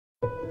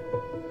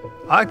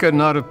I could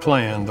not have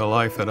planned the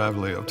life that I've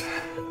lived.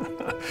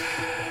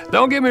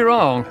 Don't get me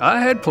wrong, I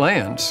had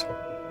plans,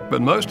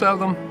 but most of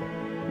them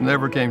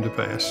never came to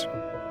pass.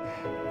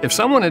 If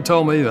someone had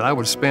told me that I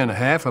would spend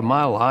half of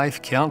my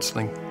life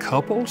counseling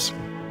couples,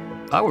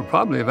 I would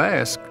probably have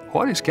asked,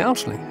 what is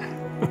counseling?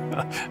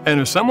 And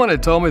if someone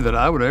had told me that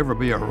I would ever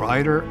be a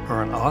writer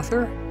or an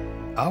author,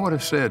 I would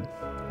have said,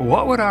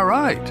 what would I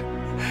write?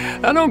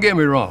 Now, don't get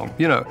me wrong.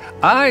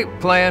 I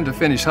planned to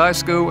finish high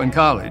school and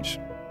college,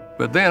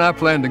 but then I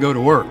planned to go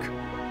to work.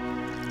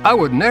 I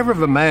would never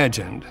have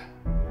imagined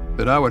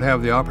that I would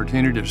have the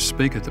opportunity to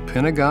speak at the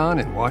Pentagon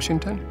in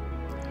Washington,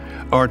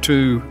 or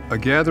to a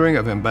gathering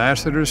of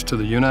ambassadors to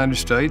the United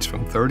States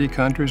from 30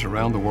 countries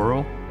around the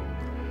world,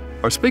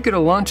 or speak at a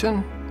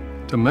luncheon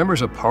to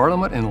members of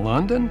Parliament in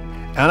London,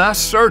 and I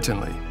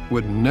certainly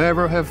would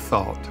never have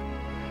thought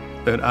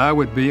that I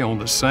would be on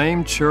the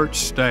same church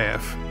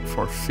staff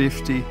for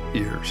 50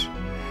 years.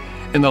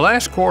 In the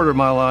last quarter of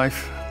my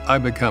life,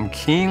 I've become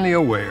keenly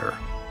aware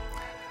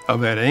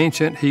of that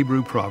ancient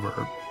Hebrew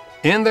proverb,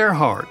 in their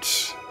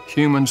hearts,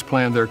 humans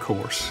plan their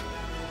course,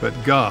 but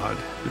God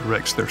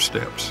directs their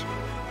steps.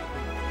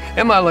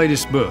 In my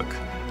latest book,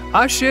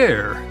 I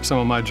share some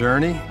of my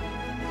journey,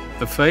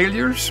 the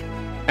failures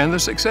and the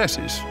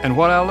successes, and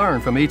what I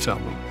learned from each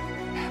of them.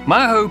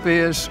 My hope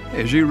is,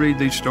 as you read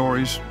these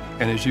stories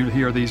and as you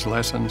hear these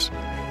lessons,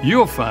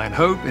 you'll find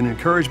hope and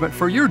encouragement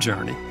for your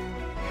journey.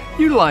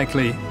 You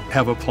likely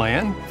have a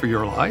plan for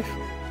your life,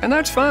 and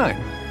that's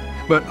fine.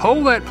 But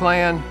hold that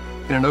plan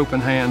in an open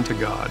hand to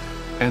God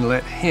and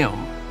let Him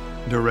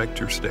direct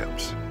your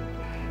steps.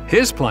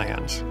 His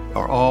plans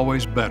are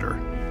always better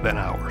than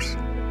ours.